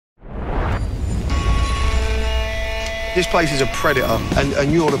This place is a predator,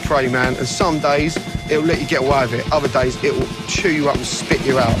 and you're the prey, man. And some days, it'll let you get away with it. Other days, it will chew you up and spit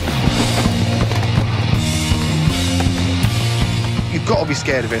you out. You've got to be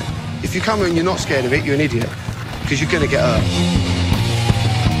scared of it. If you come here and you're not scared of it, you're an idiot, because you're going to get hurt.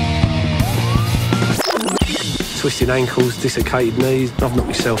 Twisted ankles, dislocated knees, I've knocked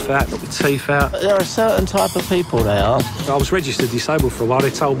myself out, knocked my teeth out. There are certain type of people there. I was registered disabled for a while.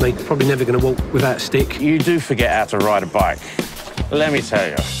 They told me probably never going to walk without a stick. You do forget how to ride a bike. Let me tell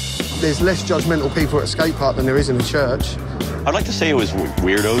you. There's less judgmental people at a skate park than there is in a church. I'd like to say it was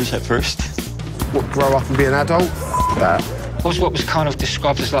weirdos at first. What, grow up and be an adult? That was what was kind of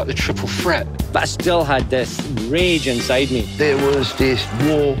described as like the triple threat. But I still had this rage inside me. There was this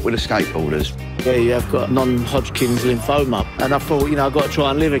war with the skateboarders. Yeah, you have got non-Hodgkin's lymphoma. And I thought, you know, I've got to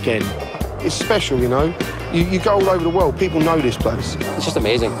try and live again. It's special, you know. You go all over the world, people know this place. It's just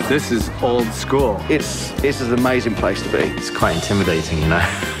amazing. This is old school. It's an amazing place to be. It's quite intimidating, you know.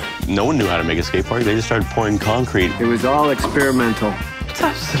 No one knew how to make a skate park. They just started pouring concrete. It was all experimental. It's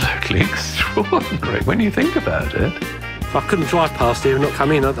absolutely extraordinary when you think about it. I couldn't drive past here and not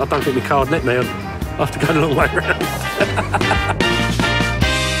come in. I don't think my car would let me. I'd have to go a long way around.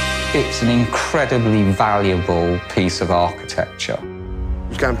 It's an incredibly valuable piece of architecture. It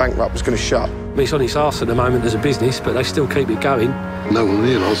was going bankrupt, was going to shut. It's on its arse at the moment as a business, but they still keep it going. No one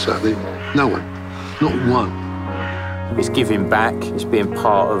here on Saturday. No one. Not one. It's giving back. It's being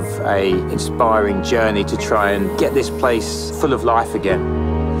part of an inspiring journey to try and get this place full of life again.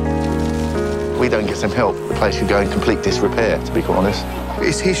 We don't get some help, the place could go in complete disrepair, to be quite honest.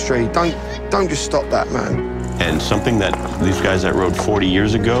 It's history. Don't just stop that, man. And something that these guys that rode 40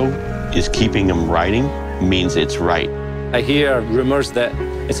 years ago is keeping them riding means it's right. I hear rumours that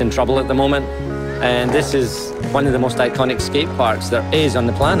it's in trouble at the moment, and this is one of the most iconic skate parks there is on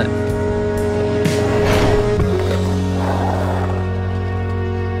the planet.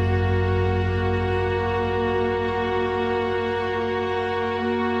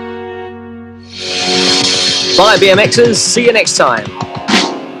 Bye BMXers, see you next time.